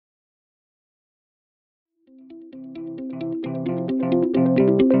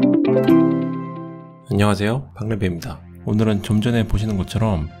안녕하세요, 바랍니다. 오늘은 좀 전에 보시는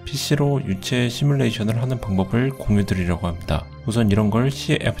것처럼 PC로 유체 시뮬레이션을 하는 방법을 공유드리려고 합니다. 우선 이런 걸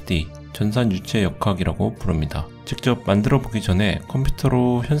CFD, 전산 유체 역학이라고 부릅니다. 직접 만들어 보기 전에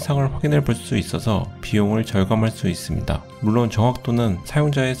컴퓨터로 현상을 확인해 볼 수 있어서 비용을 절감할 수 있습니다. 물론 정확도는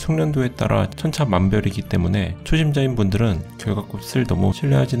사용자의 숙련도에 따라 천차만별이기 때문에 초심자인 분들은 결과값을 너무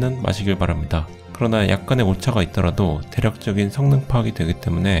신뢰하지는 마시길 바랍니다. 그러나 약간의 오차가 있더라도 대략적인 성능 파악이 되기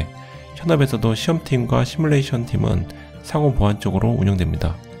때문에 현업에서도 시험팀과 시뮬레이션 팀은 상호 보완적으로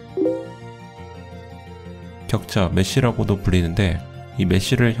운영됩니다. 격자, 메쉬라고도 불리는데 이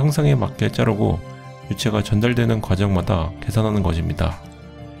메쉬를 형상에 맞게 자르고 유체가 전달되는 과정마다 계산하는 것입니다.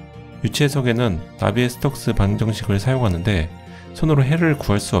 유체 해석에는 나비의-스톡스 방정식을 사용하는데 손으로 해를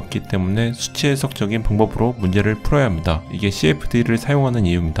구할 수 없기 때문에 수치 해석적인 방법으로 문제를 풀어야 합니다. 이게 CFD를 사용하는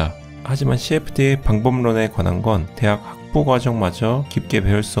이유입니다. 하지만 CFD의 방법론에 관한 건 대학 학부과정마저 깊게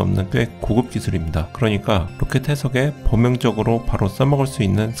배울 수 없는 꽤 고급 기술입니다. 그러니까 로켓 해석에 범용적으로 바로 써먹을 수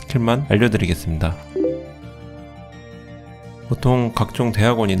있는 스킬만 알려드리겠습니다. 보통 각종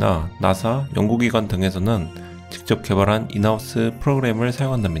대학원이나 나사, 연구기관 등에서는 직접 개발한 인하우스 프로그램을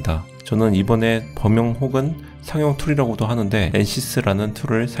사용한답니다. 저는 이번에 범용 혹은 상용 툴이라고도 하는데 Ansys라는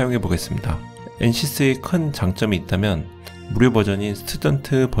툴을 사용해 보겠습니다. Ansys의 큰 장점이 있다면 무료 버전인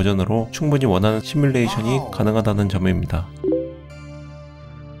스튜던트 버전으로 충분히 원하는 시뮬레이션이 가능하다는 점입니다.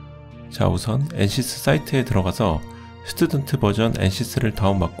 자, 우선 Ansys 사이트에 들어가서 스튜던트 버전 Ansys를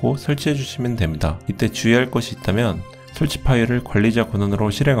다운받고 설치해 주시면 됩니다. 이때 주의할 것이 있다면 설치 파일을 관리자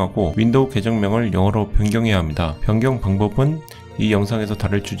권한으로 실행하고 윈도우 계정명을 영어로 변경해야 합니다. 변경 방법은 이 영상에서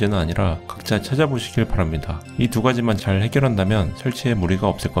다룰 주제는 아니라 각자 찾아보시길 바랍니다. 이 두 가지만 잘 해결한다면 설치에 무리가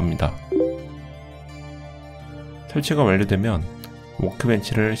없을 겁니다. 설치가 완료되면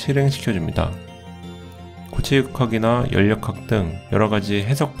워크벤치를 실행시켜줍니다. 고체역학이나 열역학 등 여러가지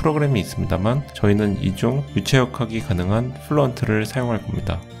해석 프로그램이 있습니다만 저희는 이 중 유체역학이 가능한 플루언트를 사용할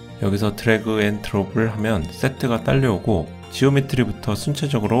겁니다. 여기서 드래그 앤 드롭을 하면 세트가 딸려오고 지오메트리부터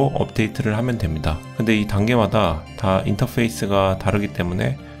순차적으로 업데이트를 하면 됩니다. 근데 이 단계마다 다 인터페이스가 다르기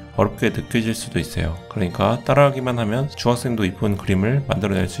때문에 어렵게 느껴질 수도 있어요. 그러니까 따라하기만 하면 중학생도 이쁜 그림을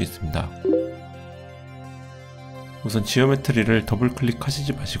만들어낼 수 있습니다. 우선 지오메트리를 더블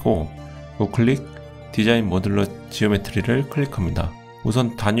클릭하시지 마시고 우클릭, 디자인 모듈러 지오메트리를 클릭합니다.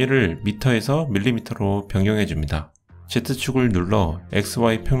 우선 단위를 미터에서 밀리미터로 변경해 줍니다. Z축을 눌러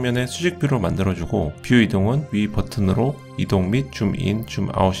XY 평면의 수직뷰로 만들어주고 뷰 이동은 위 버튼으로 이동 및 줌인,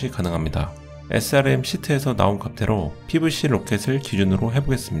 줌아웃이 가능합니다. SRM 시트에서 나온 값대로 PVC 로켓을 기준으로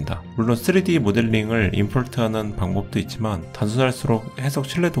해보겠습니다. 물론 3D 모델링을 임포트하는 방법도 있지만 단순할수록 해석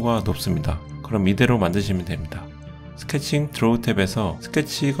신뢰도가 높습니다. 그럼 이대로 만드시면 됩니다. 스케칭 드로우 탭에서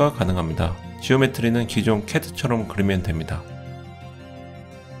스케치가 가능합니다. 지오메트리는 기존 CAD처럼 그리면 됩니다.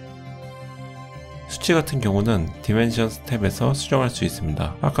 수치 같은 경우는 디멘션스 탭에서 수정할 수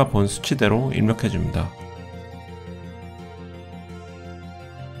있습니다. 아까 본 수치대로 입력해줍니다.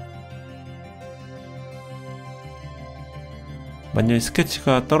 만일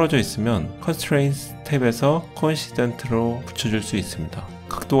스케치가 떨어져 있으면 Constraints 탭에서 Coincident로 붙여줄 수 있습니다.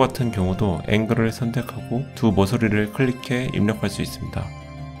 각도 같은 경우도 앵글을 선택하고 두 모서리를 클릭해 입력할 수 있습니다.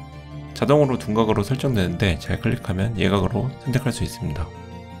 자동으로 둔각으로 설정되는데 잘 클릭하면 예각으로 선택할 수 있습니다.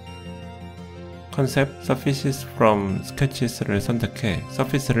 컨셉 Surfaces from Sketches를 선택해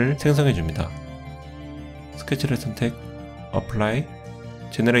서피스를 생성해줍니다. 스케치를 선택, Apply,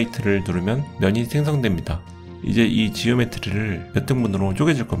 Generate를 누르면 면이 생성됩니다. 이제 이 지오메트리를 몇 등분으로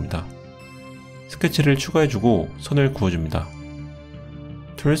쪼개줄 겁니다. 스케치를 추가해주고 선을 그어줍니다.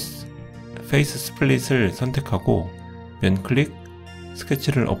 Tools, Face Split을 선택하고 면 클릭,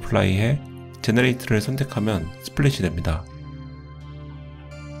 스케치를 어플라이해 제너레이트를 선택하면 스플릿이 됩니다.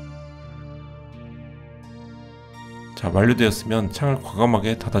 자, 완료되었으면 창을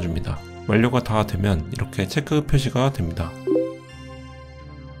과감하게 닫아줍니다. 완료가 다 되면 이렇게 체크 표시가 됩니다.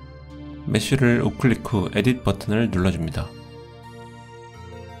 메쉬를 우클릭 후 에딧 버튼을 눌러줍니다.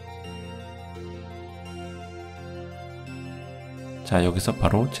 자, 여기서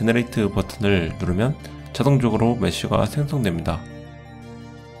바로 제너레이트 버튼을 누르면 자동적으로 메쉬가 생성됩니다.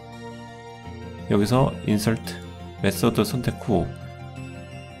 여기서 인서트, 메서드 선택 후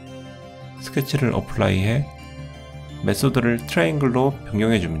스케치를 어플라이해 메소드를 트라이앵글로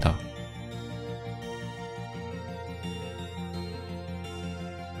변경해 줍니다.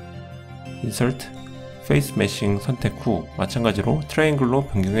 Insert, Face Meshing 선택 후 마찬가지로 트라이앵글로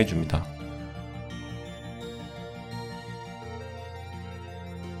변경해 줍니다.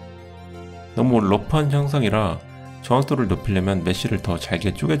 너무 러프한 형상이라 정확도를 높이려면 메쉬를 더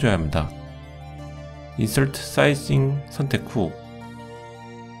잘게 쪼개줘야 합니다. Insert Sizing 선택 후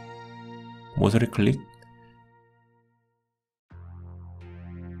모서리 클릭,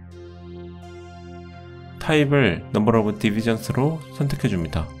 타입을 Number of Divisions로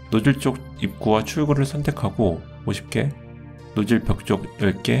선택해줍니다. 노즐 쪽 입구와 출구를 선택하고 50개, 노즐 벽 쪽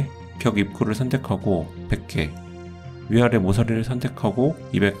 10개, 벽 입구를 선택하고 100개, 위아래 모서리를 선택하고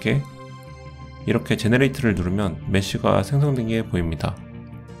 200개. 이렇게 제너레이트를 누르면 메쉬가 생성된 게 보입니다.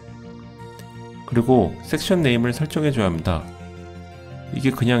 그리고 섹션 네임을 설정해줘야 합니다. 이게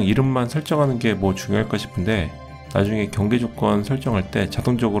그냥 이름만 설정하는 게 뭐 중요할까 싶은데 나중에 경계 조건 설정할 때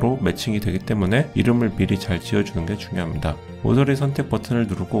자동적으로 매칭이 되기 때문에 이름을 미리 잘 지어주는 게 중요합니다. 모서리 선택 버튼을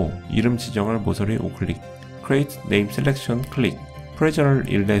누르고 이름 지정을 모서리 우클릭, Create Name Selection 클릭, 프레저럴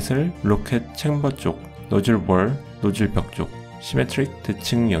인렛을 로켓 챔버 쪽, 노즐 월, 노즐 벽 쪽, 시메트릭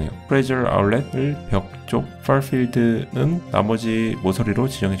대칭 영역, 프레저럴 아울렛을 벽 쪽, farfield는 나머지 모서리로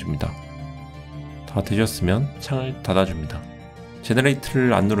지정해줍니다. 다 되셨으면 창을 닫아줍니다.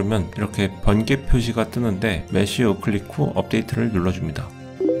 제너레이트를 안 누르면 이렇게 번개 표시가 뜨는데 메쉬 우클릭 후 업데이트를 눌러줍니다.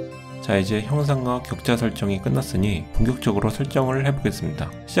 자, 이제 형상과 격자 설정이 끝났으니 본격적으로 설정을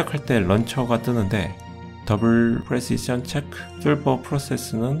해보겠습니다. 시작할 때 런처가 뜨는데 더블 프레시션 체크, 솔버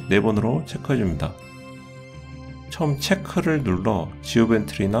프로세스는 4번으로 체크해줍니다. 처음 체크를 눌러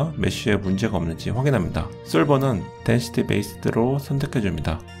지오벤트리나 메쉬에 문제가 없는지 확인합니다. 솔버는 density based로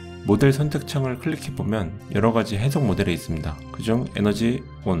선택해줍니다. 모델 선택창을 클릭해보면 여러가지 해석 모델이 있습니다. 그중 에너지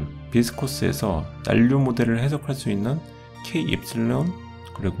온, 비스코스에서 난류 모델을 해석할 수 있는 K 입실론,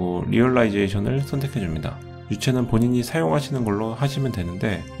 그리고 리얼라이제이션을 선택해줍니다. 유체는 본인이 사용하시는 걸로 하시면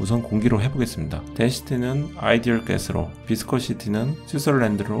되는데 우선 공기로 해보겠습니다. density는 ideal gas로, viscosity는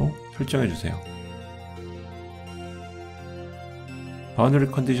스위tzerland로 설정해주세요.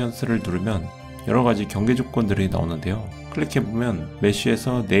 boundary conditions를 누르면 여러가지 경계 조건들이 나오는데요. 클릭해보면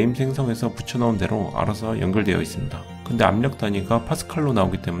메쉬에서 네임 생성해서 붙여넣은 대로 알아서 연결되어 있습니다. 근데 압력 단위가 파스칼로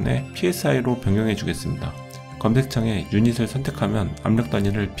나오기 때문에 PSI로 변경해 주겠습니다. 검색창에 유닛을 선택하면 압력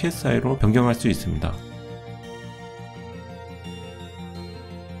단위를 PSI로 변경할 수 있습니다.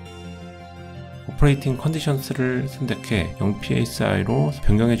 오퍼레이팅 컨디션스를 선택해 0PSI로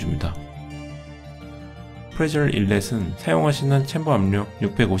변경해 줍니다. 프레저럴 인렛은 사용하시는 챔버 압력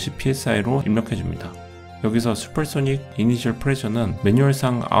 650psi로 입력해줍니다. 여기서 슈퍼소닉 이니셜 프레셔는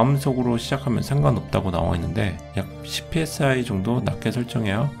매뉴얼상 암속으로 시작하면 상관없다고 나와 있는데 약 10psi 정도 낮게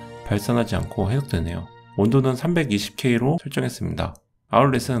설정해야 발산하지 않고 해석되네요. 온도는 320K로 설정했습니다.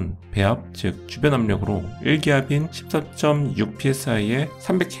 아울렛은 배압, 즉 주변 압력으로 1기압인 14.6psi에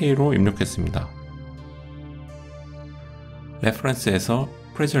 300K로 입력했습니다. 레퍼런스에서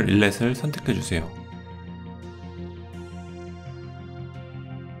프레저럴 인렛을 선택해주세요.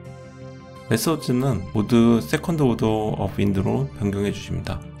 메소드는 모두 세컨드 오더 오브 윈드로 변경해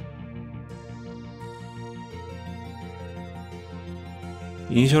주십니다.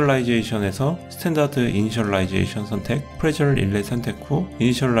 이니셜라이제이션에서 스탠다드 이니셜라이제이션 선택, 프레저럴 인렛 선택 후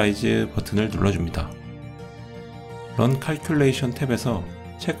이니셜라이즈 버튼을 눌러줍니다. 런 칼큘레이션 탭에서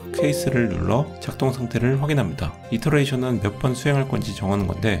체크 케이스를 눌러 작동 상태를 확인합니다. 이터레이션은 몇 번 수행할 건지 정하는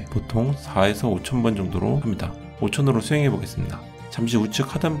건데 보통 4에서 5000번 정도로 합니다. 5000으로 수행해 보겠습니다. 잠시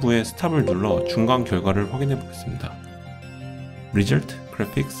우측 하단부에 스탑을 눌러 중간 결과를 확인해 보겠습니다. Result,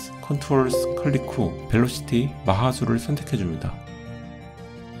 Graphics, Contours 클릭 후 Velocity, 마하수를 선택해 줍니다.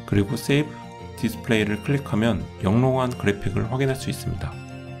 그리고 Save, Display를 클릭하면 영롱한 그래픽을 확인할 수 있습니다.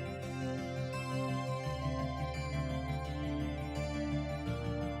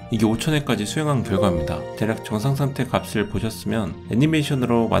 이게 5000회까지 수행한 결과입니다. 대략 정상 상태 값을 보셨으면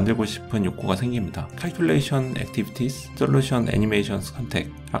애니메이션으로 만들고 싶은 욕구가 생깁니다. Calculation Activities, Solution Animations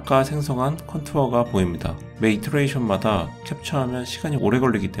선택. 아까 생성한 컨투어가 보입니다. 매 이터레이션마다 캡처하면 시간이 오래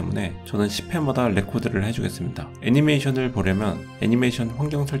걸리기 때문에 저는 10회마다 레코드를 해주겠습니다. 애니메이션을 보려면 애니메이션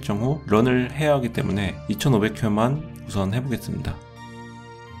환경 설정 후 런을 해야 하기 때문에 2500회만 우선 해보겠습니다.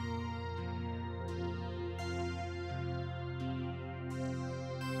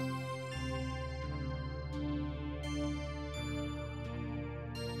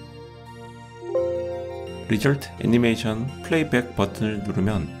 Result Animation Playback 버튼을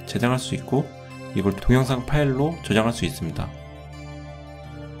누르면 저장할 수 있고 이걸 동영상 파일로 저장할 수 있습니다.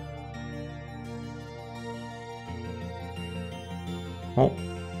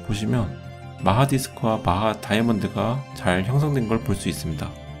 보시면 마하 디스크와 마하 다이아몬드가 잘 형성된 걸 볼 수 있습니다.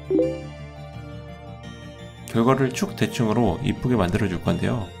 결과를 축 대칭으로 이쁘게 만들어 줄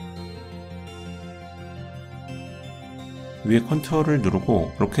건데요. 위에 컨투어를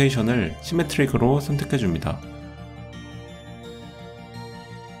누르고 로케이션을 시메트릭으로 선택해 줍니다.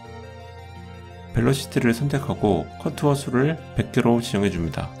 벨로시티를 선택하고 컨투어 수를 100개로 지정해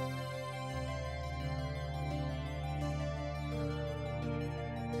줍니다.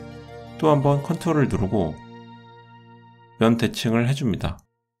 또 한번 컨트롤을 누르고 면 대칭을 해줍니다.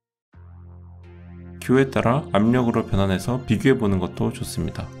 기호에 따라 압력으로 변환해서 비교해보는 것도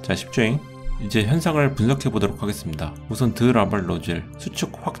좋습니다. 자, 10조잉. 이제 현상을 분석해 보도록 하겠습니다. 우선 드라발 노즐,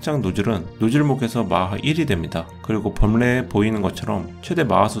 수축 확장 노즐은 노즐목에서 마하 1이 됩니다. 그리고 범례에 보이는 것처럼 최대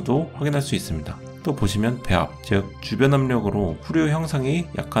마하수도 확인할 수 있습니다. 또 보시면 배압, 즉 주변 압력으로 후류 형상이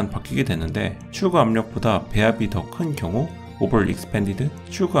약간 바뀌게 되는데 추구 압력보다 배압이 더 큰 경우 over expanded,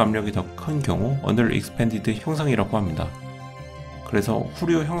 추구 압력이 더 큰 경우 under expanded 형상이라고 합니다. 그래서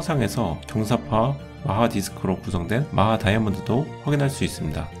후류 형상에서 경사파 마하 디스크로 구성된 마하 다이아몬드도 확인할 수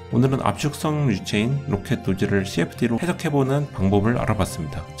있습니다. 오늘은 압축성 유체인 로켓 노즐을 CFD로 해석해보는 방법을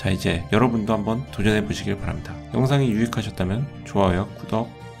알아봤습니다. 자, 이제 여러분도 한번 도전해보시길 바랍니다. 영상이 유익하셨다면 좋아요,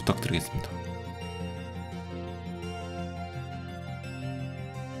 구독 부탁드리겠습니다.